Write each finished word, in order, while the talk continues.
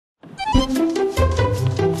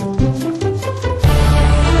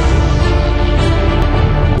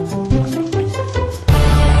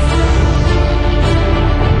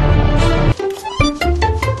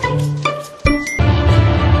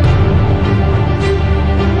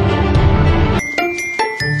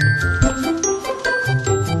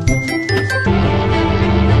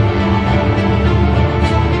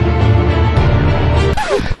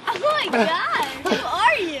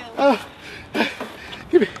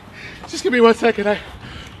Just give me 1 second.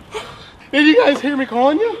 Did you guys hear me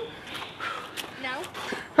calling you? No.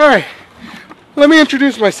 Alright, let me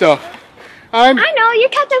introduce myself. I know, you're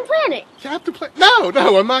Captain Planet. Captain Planet?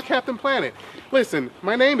 No, I'm not Captain Planet. Listen,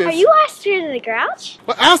 my name is... Are you Oscar the Grouch?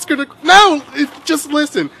 Well, Oscar the... No! Just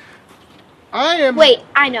listen. I am... Wait,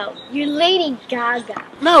 I know. You're Lady Gaga.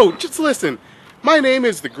 No, just listen. My name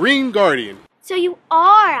is the Green Guardian. So you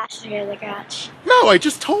are Oscar the Grouch. No, I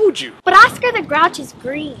just told you. But Oscar the Grouch is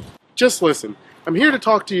green. Just listen. I'm here to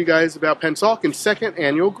talk to you guys about Pennsauken's second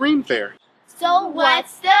annual Green Fair. So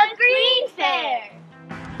what's the Green Fair?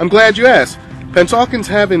 I'm glad you asked. Pennsauken's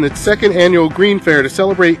having its second annual Green Fair to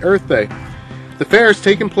celebrate Earth Day. The fair is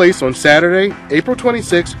taking place on Saturday, April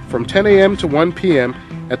 26th from 10 a.m. to 1 p.m.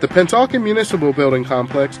 at the Pennsauken Municipal Building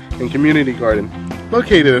Complex and Community Garden,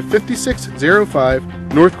 located at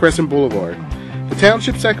 5605 North Crescent Boulevard. The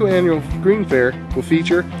Township second annual Green Fair will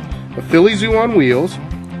feature a Philly Zoo on wheels,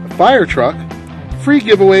 a fire truck, free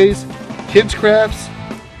giveaways, kids crafts,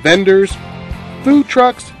 vendors, food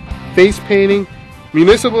trucks, face painting,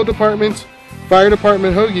 municipal departments, fire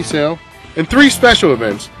department hoagie sale, and 3 special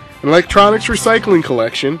events: an electronics recycling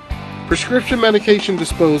collection, prescription medication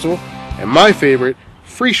disposal, and my favorite,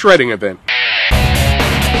 free shredding event.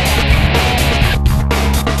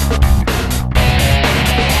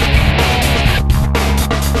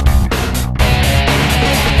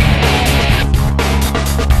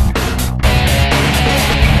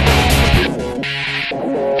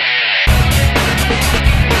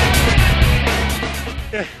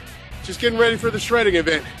 Just getting ready for the shredding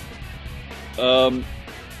event. No,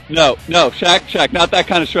 Shaq, not that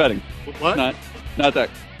kind of shredding. What? Not that.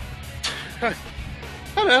 I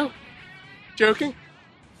don't know. Joking?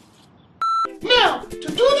 Now, to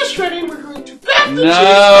do the shredding, we're going to back the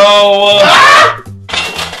No! Ah!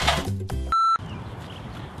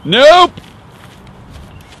 Nope!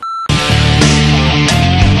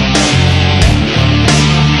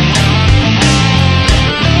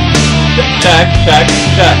 Shaq.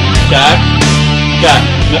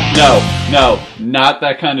 No, not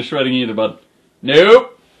that kind of shredding either, bud.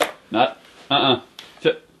 Nope. Not,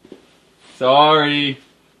 Sorry.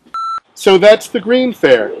 So that's the Green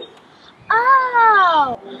Fair.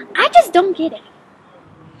 Oh, I just don't get it.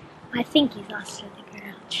 I think he's Oscar the